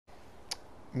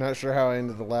Not sure how I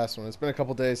ended the last one. It's been a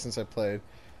couple days since I played.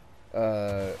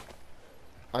 Uh,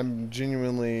 I'm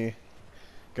genuinely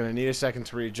gonna need a second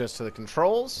to readjust to the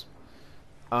controls.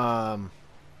 Um,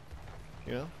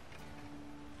 you know.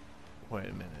 Wait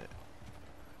a minute.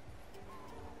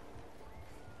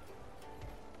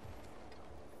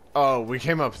 Oh, we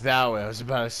came up that way. I was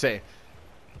about to say.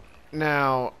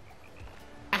 Now,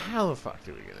 how the fuck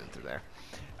did we get into there?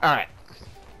 All right,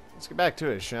 let's get back to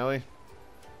it, shall we?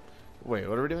 Wait,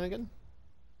 what are we doing again?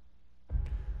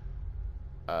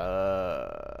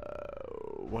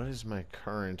 What is my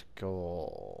current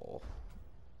goal?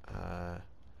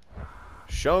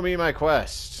 Show me my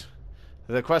quest.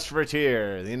 The quest for a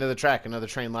tier. The end of the track. Another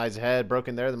train lies ahead.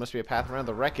 Broken there. There must be a path around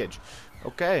the wreckage.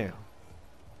 Okay.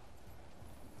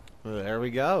 Well, there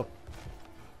we go.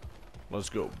 Let's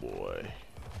go, boy.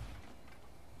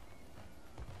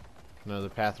 Another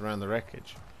path around the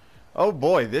wreckage. Oh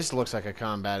boy, this looks like a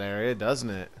combat area, doesn't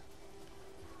it?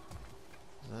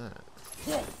 What's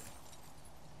that?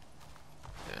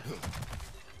 Yeah.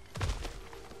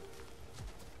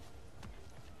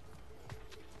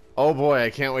 Oh boy, I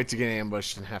can't wait to get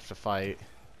ambushed and have to fight.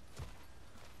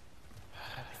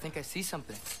 I think I see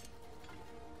something.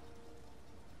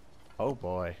 Oh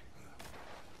boy.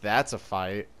 That's a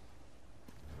fight.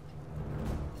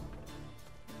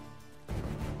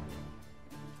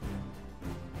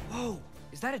 Whoa!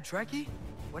 Is that a Trekkie?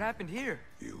 What happened here?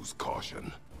 Use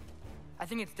caution. I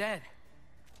think it's dead.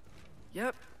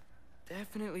 Yep.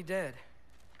 Definitely dead.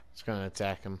 It's gonna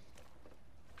attack him.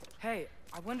 Hey,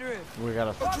 I wonder if... We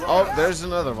gotta... Oh, there's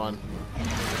another one.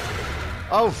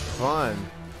 Oh, fun.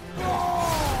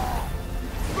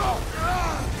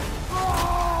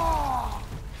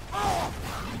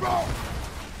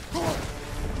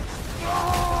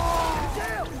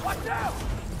 Watch out!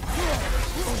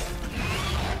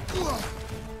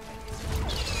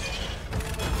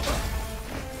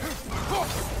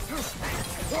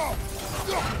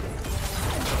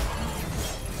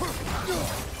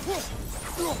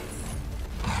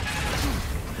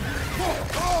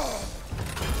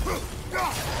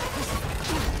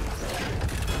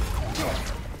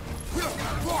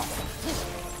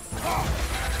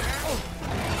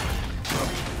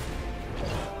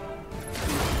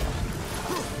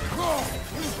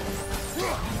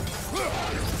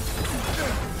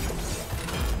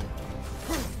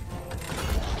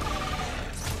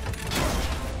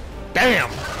 Damn!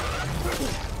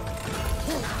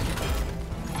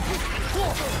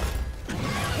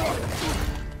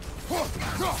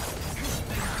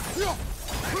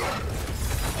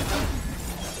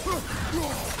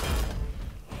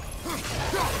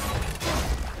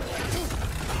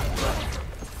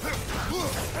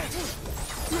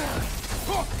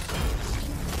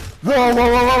 Whoa, whoa,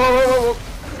 whoa, whoa, whoa, whoa, whoa.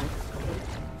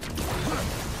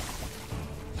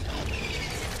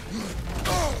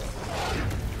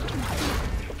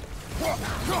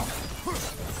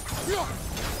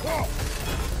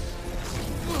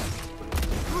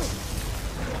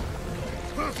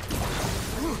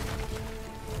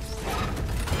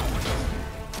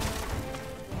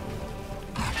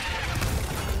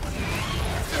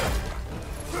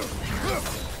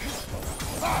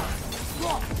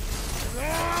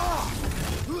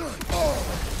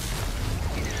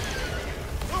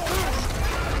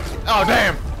 Oh,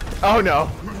 damn! Oh, no.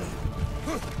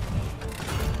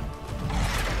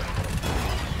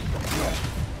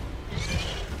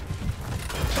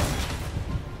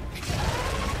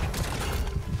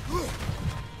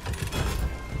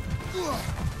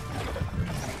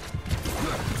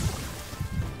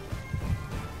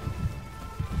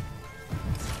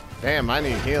 Damn, I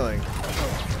need healing.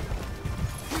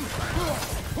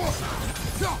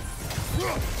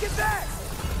 Get back!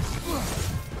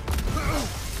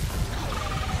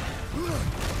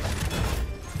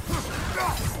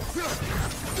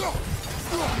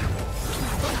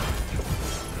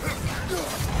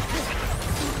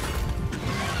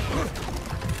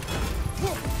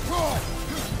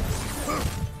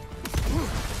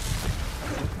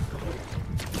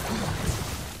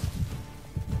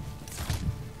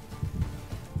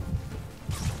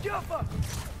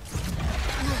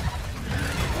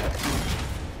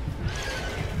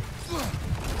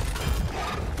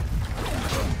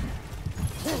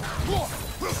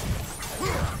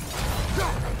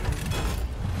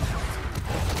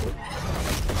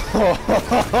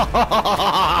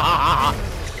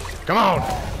 Come on!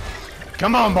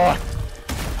 Come on, boy!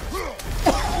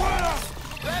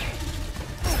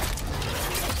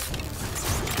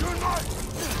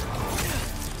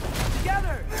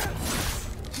 Together!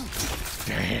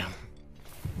 Damn.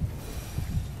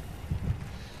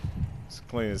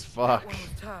 Clean as That fuck. one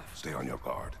was tough. Stay on your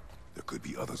guard. There could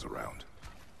be others around.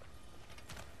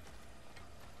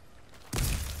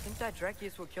 Think that Dreki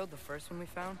is what killed the first one we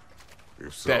found?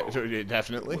 If so,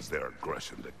 Definitely. it was their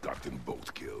aggression that got them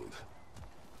both killed.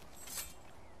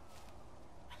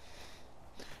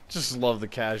 Just love the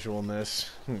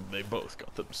casualness. They both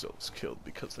got themselves killed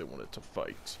because they wanted to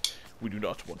fight. We do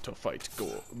not want to fight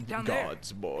Down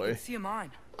gods, there. I boy. can see a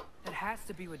mine. That has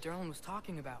to be what Derlin was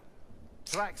talking about.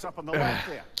 Tracks up on the left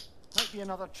there. Might be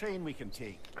another train we can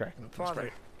take. Cracking up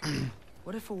Father,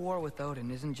 what if a war with Odin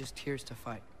isn't just tears to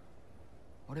fight?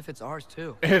 What if it's ours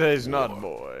too? It is not, War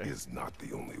boy. is not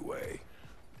the only way.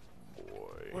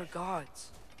 We're gods.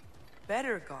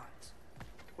 Better gods.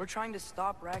 We're trying to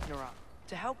stop Ragnarok.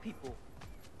 To help people.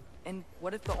 And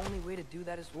what if the only way to do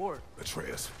that is war?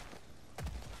 Atreus,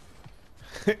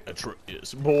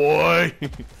 Atreus, boy.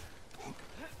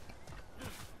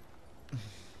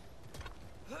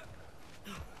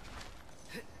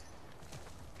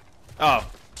 Oh,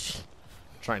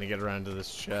 trying to get around to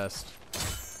this chest.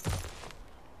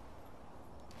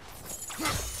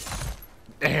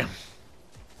 Damn,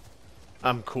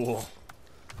 I'm cool.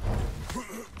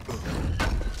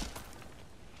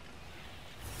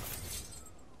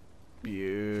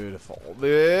 Beautiful,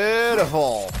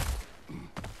 beautiful.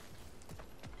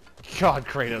 God,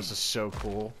 Kratos is so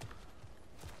cool.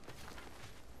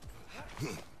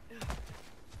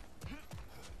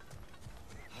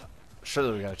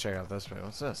 Surely we gotta check out this way.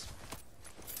 What's this?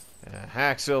 Yeah,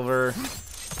 hack silver.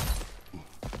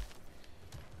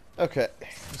 Okay.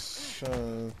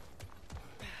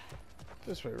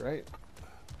 This way, right?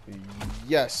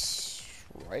 Yes.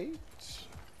 Right?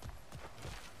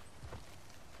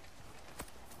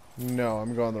 No,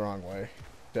 I'm going the wrong way.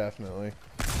 Definitely.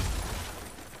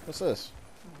 What's this?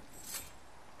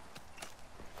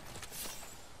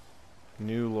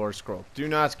 New lore scroll. Do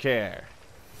not care.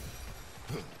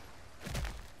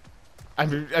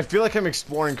 I feel like I'm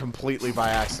exploring completely by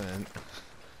accident.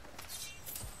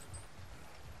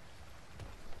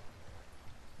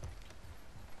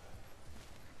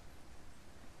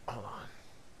 Hold on.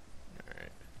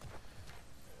 Alright.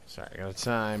 Sorry, I got a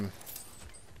time.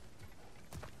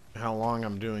 How long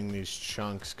I'm doing these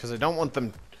chunks, because I don't want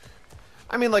them...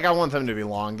 I mean, like, I want them to be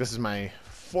long. This is my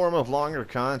form of longer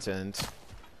content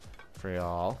for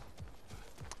y'all.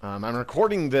 I'm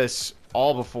recording this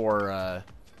all before,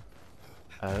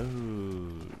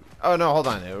 Oh, no, hold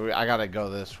on. I gotta go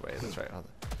this way. That's right. Hold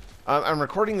on. I'm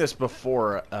recording this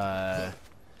before,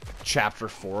 Chapter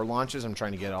 4 launches. I'm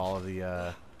trying to get all of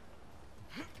the,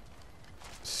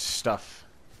 stuff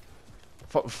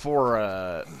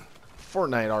for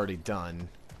Fortnite already done.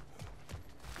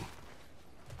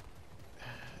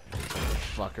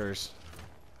 Fuckers.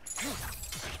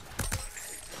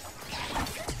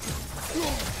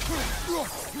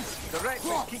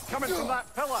 Directions keep coming from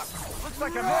that pillar. Looks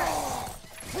like a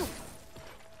net.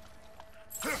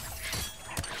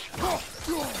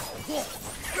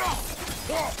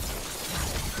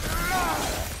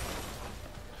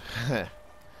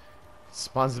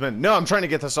 Spawns them in. No, I'm trying to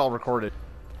get this all recorded.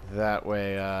 That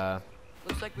way,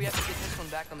 Looks like we have to get this one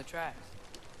back on the tracks.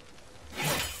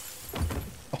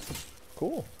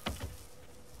 Cool.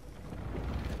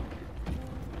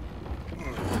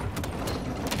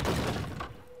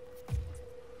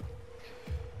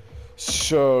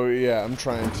 So, yeah, I'm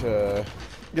trying to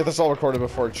get this all recorded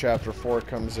before Chapter 4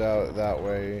 comes out. That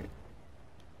way,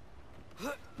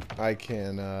 I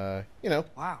can, you know.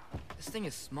 Wow, this thing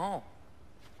is small.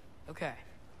 Okay,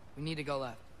 we need to go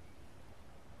left.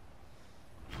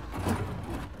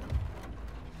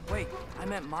 Wait, I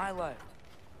meant my left.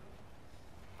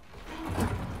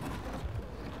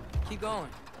 Keep going.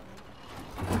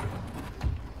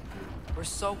 We're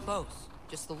so close.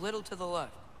 Just a little to the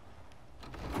left.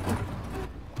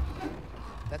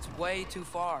 That's way too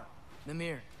far.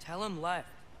 Mimir, tell him left.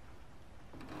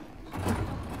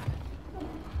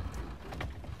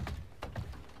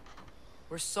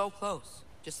 We're so close.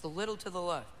 Just a little to the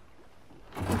left.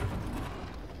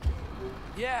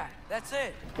 Yeah, that's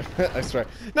it. I swear.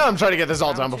 No, I'm trying to get this all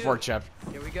Round done two. before Chapter...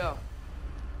 Here we go.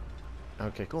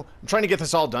 Okay, cool. I'm trying to get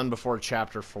this all done before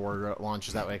Chapter 4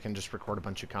 launches. That way I can just record a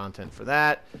bunch of content for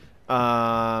that.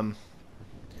 So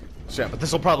yeah, but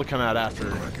this will probably come out after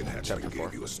Kraken Chapter hatchling 4.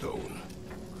 gave you a stone.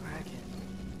 Kraken.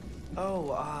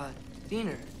 Oh,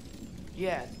 Diener.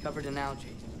 Yeah, it's covered in algae.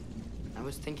 I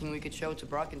was thinking we could show it to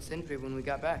Brock and Sindri when we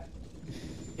got back.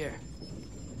 Here.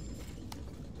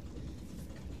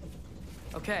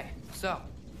 Okay, so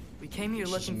we came here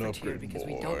looking for Tyr Snuppy because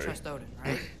we boy. don't trust Odin,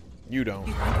 right? You If don't.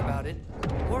 you think about it,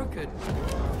 or could.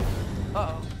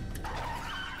 Uh-oh.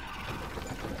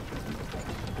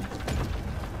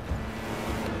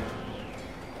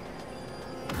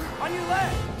 On your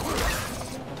left!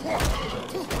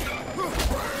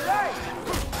 Right!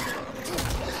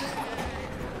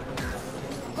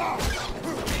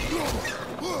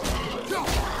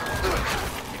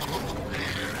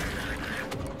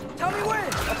 Tell me when!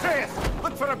 Atreus,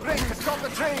 look for a brake to stop the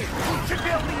train. Should be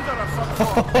a lever of some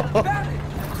sort. Found it!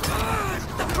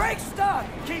 The brake's stuck!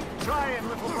 Keep trying,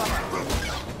 little brother.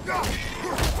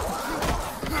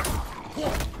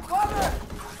 Father!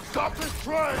 Stop this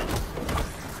train!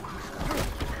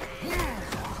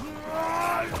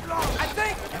 I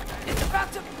think it's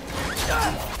about to...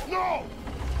 No!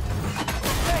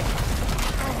 Hey!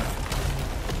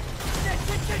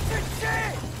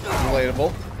 Shit!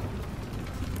 Relatable.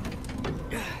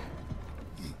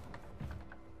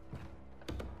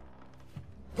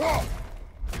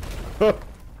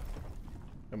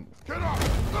 Get up!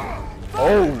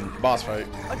 Oh, boss fight.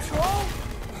 A troll?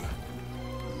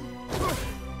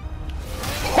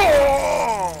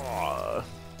 Oh!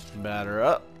 Batter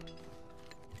up.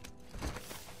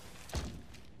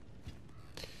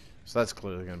 So that's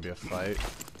clearly gonna be a fight.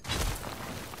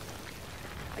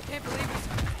 I can't believe this.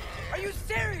 Are you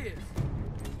serious?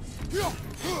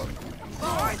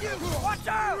 Behind you! Watch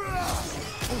out!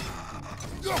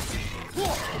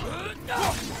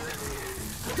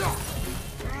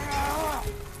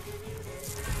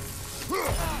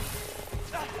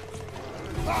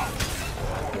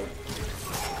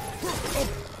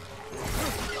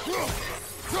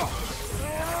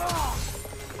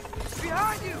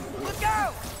 Behind you! Look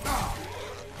out!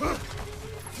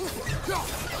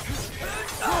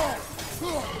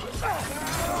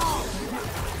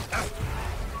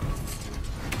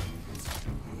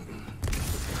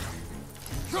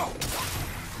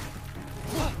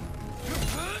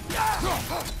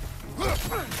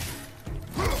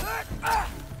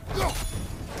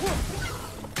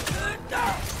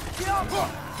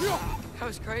 That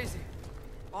was crazy.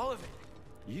 All of it.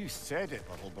 You said it,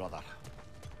 little brother.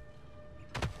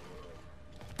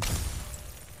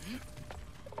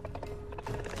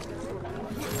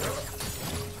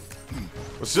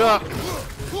 What's up?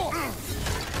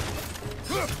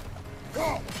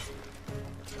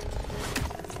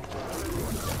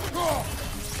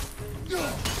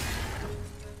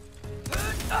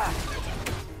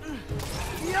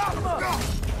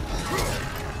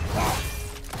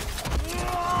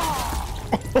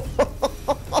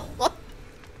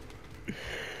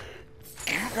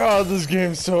 God, this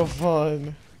game's so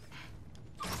fun.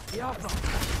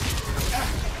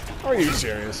 Are you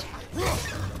serious?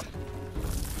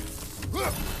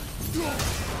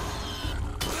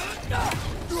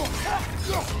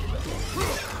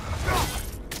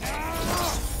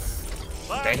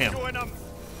 Damn. Look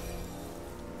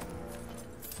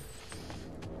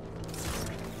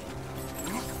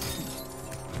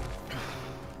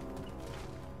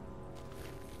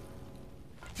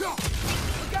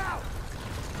out!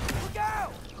 Look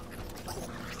out!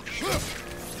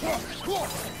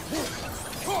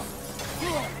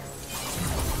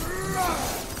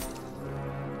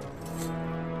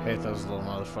 Hate those little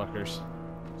motherfuckers.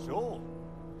 So,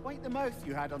 wipe the mouth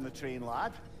you had on the train,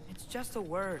 lad. It's just a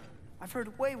word. I've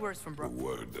heard way worse from The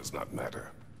word does not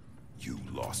matter. You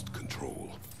lost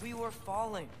control. We were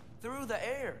falling through the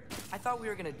air. I thought we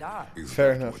were gonna die. Is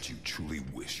Fair that enough. what you truly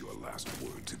wish your last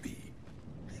word to be?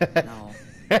 No.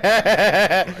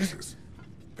 Crisis.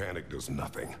 Panic does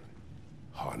nothing.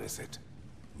 Harness it.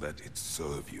 Let it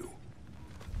serve you.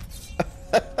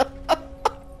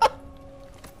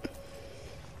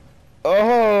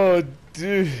 Oh,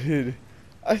 dude.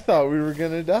 I thought we were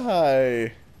gonna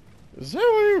die. Is that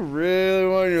what you really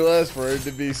want your last word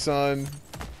to be, son?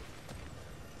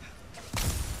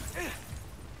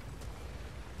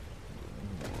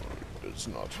 It's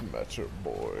not matter,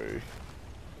 boy.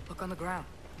 Look on the ground.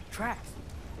 Tracks.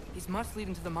 These must lead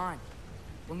into the mine.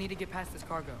 We'll need to get past this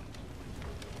cargo.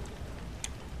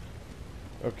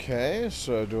 Okay,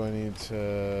 so do I need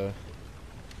to...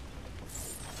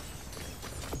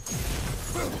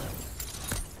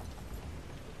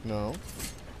 No.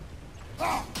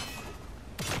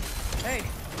 Hey,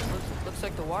 looks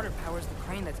like the water powers the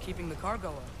crane that's keeping the cargo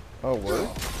up. Oh, word?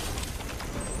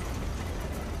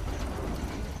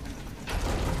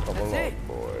 Come That's along, it.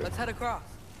 boy. Let's head across.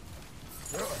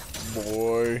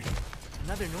 Boy.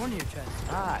 Another Nornir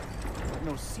chest. Aye.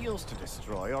 No seals to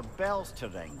destroy or bells to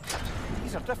ring.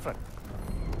 These are different.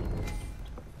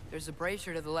 There's a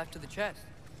brazier to the left of the chest.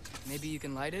 Maybe you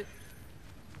can light it?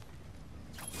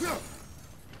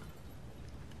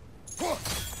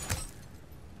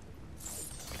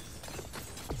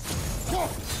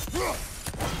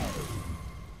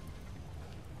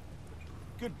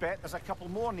 Good bet there's a couple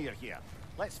more near here.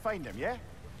 Let's find them, yeah?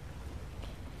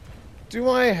 Do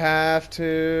I have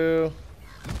to?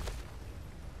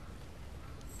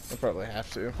 I probably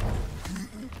have to.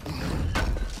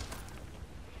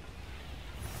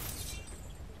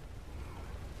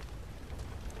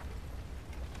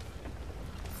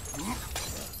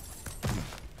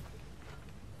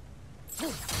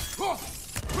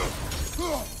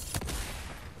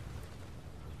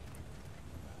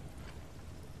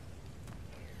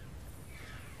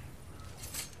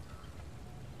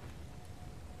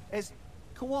 Is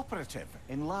cooperative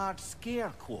in large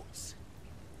scare quotes.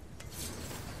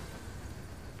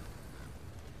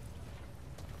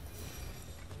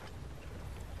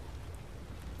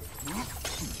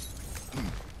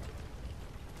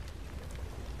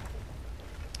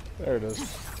 There it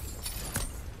is.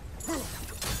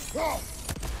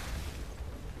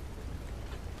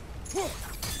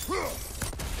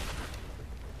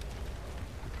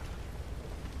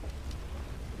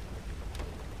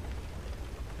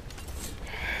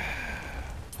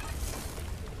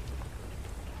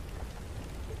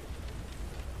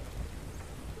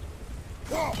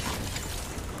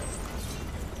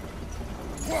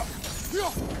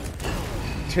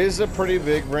 Tis a pretty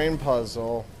big brain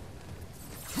puzzle.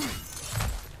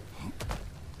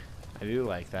 I do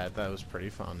like that. That was pretty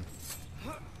fun.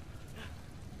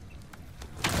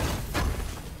 Is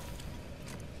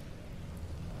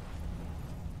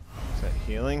that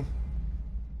healing?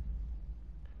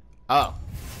 Oh.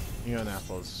 Neon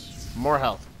apples. More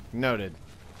health. Noted.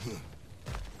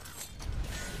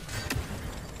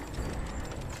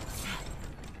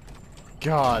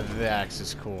 God, the axe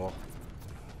is cool.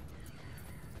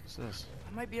 What's this?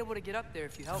 I might be able to get up there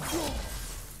if you help.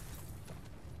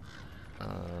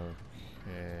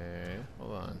 Okay,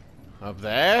 hold on. Up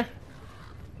there?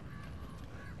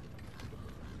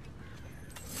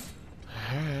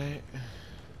 Alright.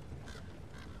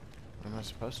 What am I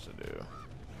supposed to do?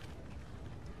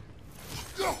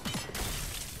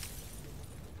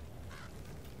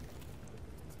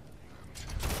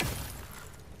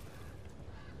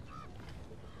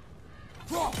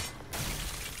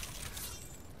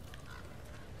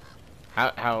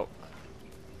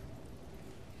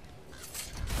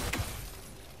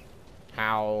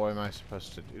 How am I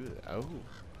supposed to do that? Oh.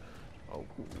 Oh.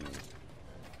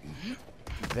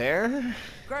 There?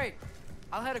 Great.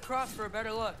 I'll head across for a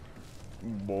better look.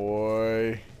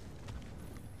 Boy.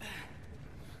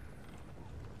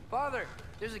 Father,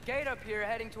 there's a gate up here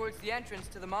heading towards the entrance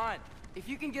to the mine. If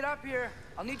you can get up here,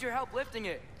 I'll need your help lifting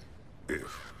it.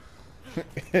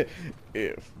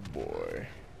 If, boy.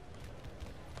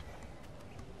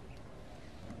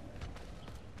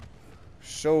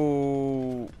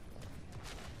 So,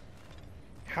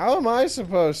 how am I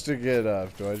supposed to get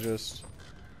up? Do I just...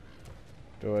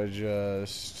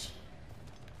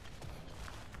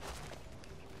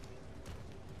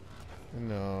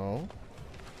 No.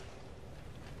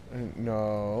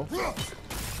 No.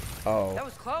 Oh. That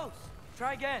was close.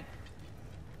 Try again.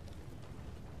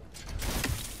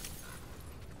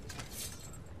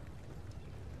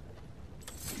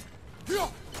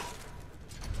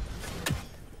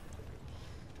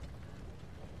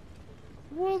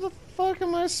 What the fuck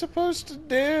am I supposed to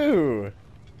do?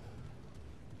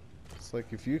 It's like,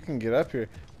 if you can get up here,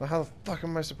 well, how the fuck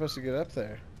am I supposed to get up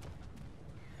there?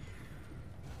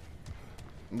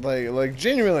 Like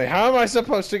genuinely, how am I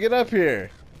supposed to get up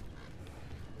here?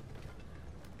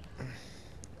 Oh,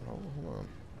 hold on.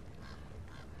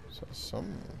 So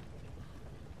some.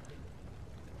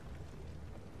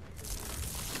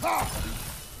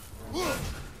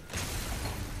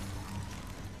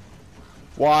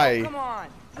 Why? Oh, come on.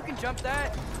 You can jump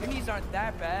that. Your knees aren't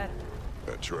that bad.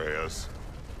 Atreus.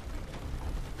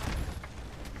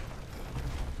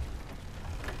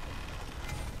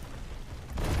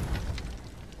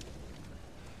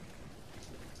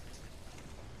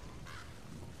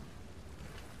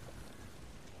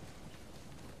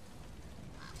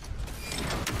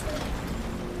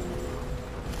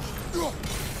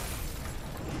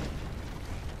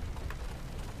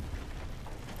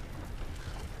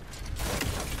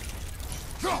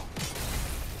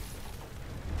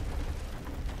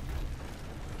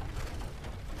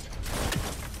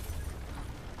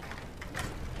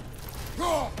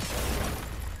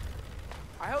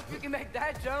 I hope you can make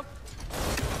that jump.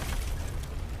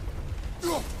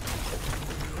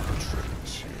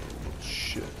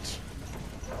 Shit.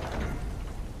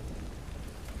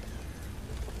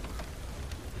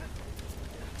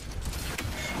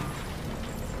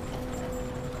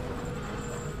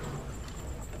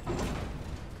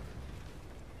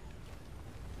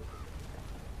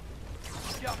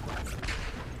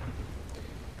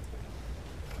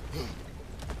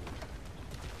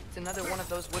 It's another one of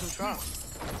those wooden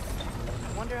troughs.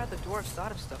 I wonder how the dwarves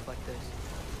thought of stuff like this.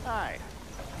 Aye.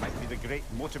 Might be the great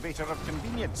motivator of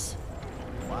convenience.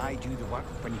 Why do the work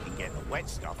when you can get the wet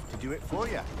stuff to do it for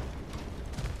you?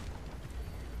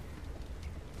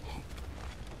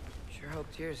 Sure hope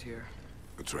Tyr's here.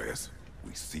 Atreus,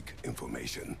 we seek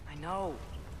information. I know.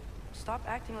 Stop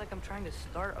acting like I'm trying to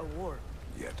start a war.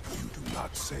 Yet you do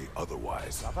not say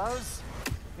otherwise. Brothers,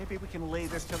 maybe we can lay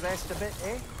this to rest a bit,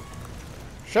 eh?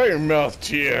 Shut your mouth,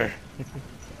 Tyr.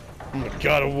 I'm the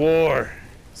God of War.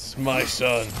 It's my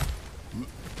son.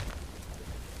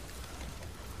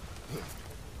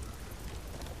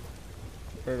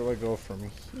 Where do I go from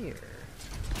here?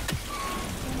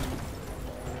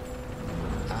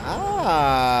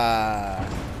 Ah!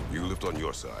 You lift on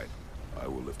your side. I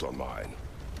will lift on mine.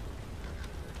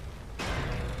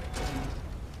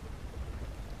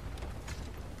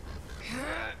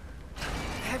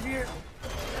 Heavier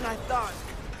than I thought.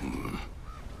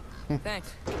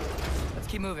 Thanks. Let's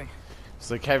keep moving.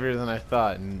 It's like heavier than I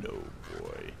thought. No,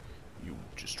 boy. You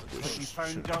just We wish.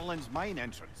 found Durlin's mine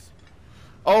entrance.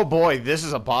 Oh boy, this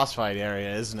is a boss fight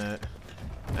area, isn't it?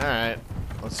 Alright.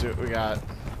 Let's see what we got.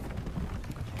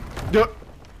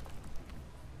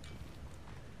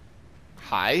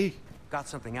 Hi? Got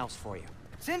something else for you.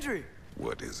 Sindri!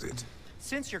 What is it?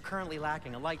 Since you're currently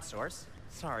lacking a light source,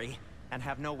 sorry, and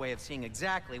have no way of seeing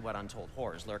exactly what untold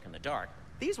horrors lurk in the dark,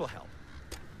 these will help.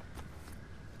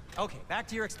 Okay, back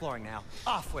to your exploring now.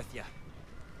 Off with you.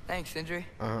 Thanks, Sindri.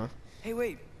 Uh-huh. Hey,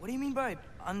 wait. What do you mean by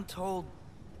untold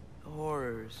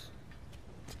horrors?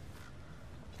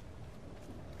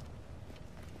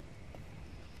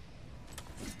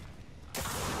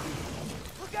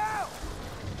 Look out!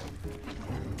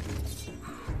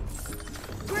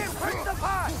 Grim, hurt the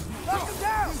pot! Knock him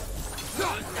down!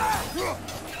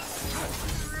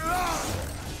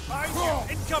 Behind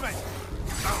you! Incoming!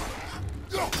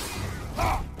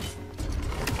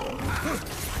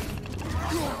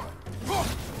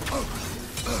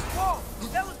 Whoa!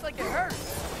 That looks like it hurt!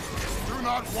 Do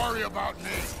not worry about me.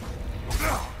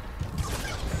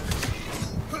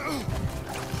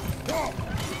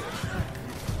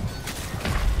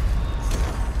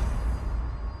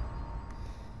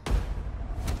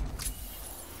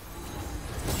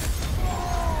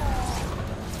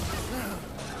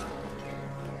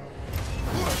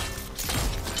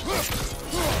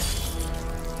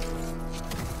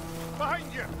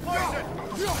 Behind you! Poison!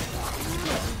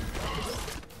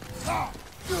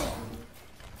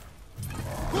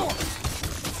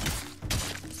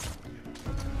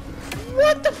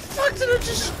 What the fuck did I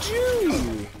just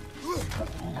do?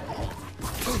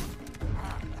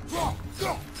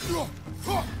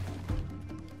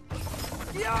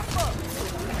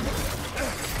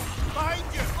 Behind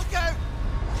you! Look out!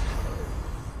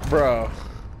 Bro.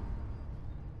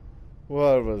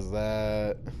 What was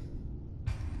that?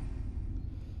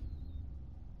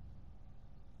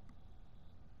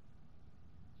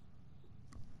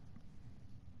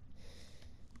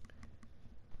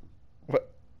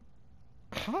 What?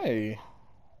 Hi.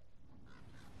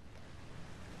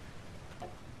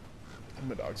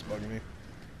 My dog's bugging me.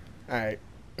 Alright.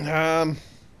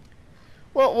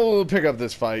 Well, we'll pick up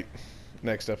this fight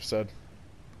next episode.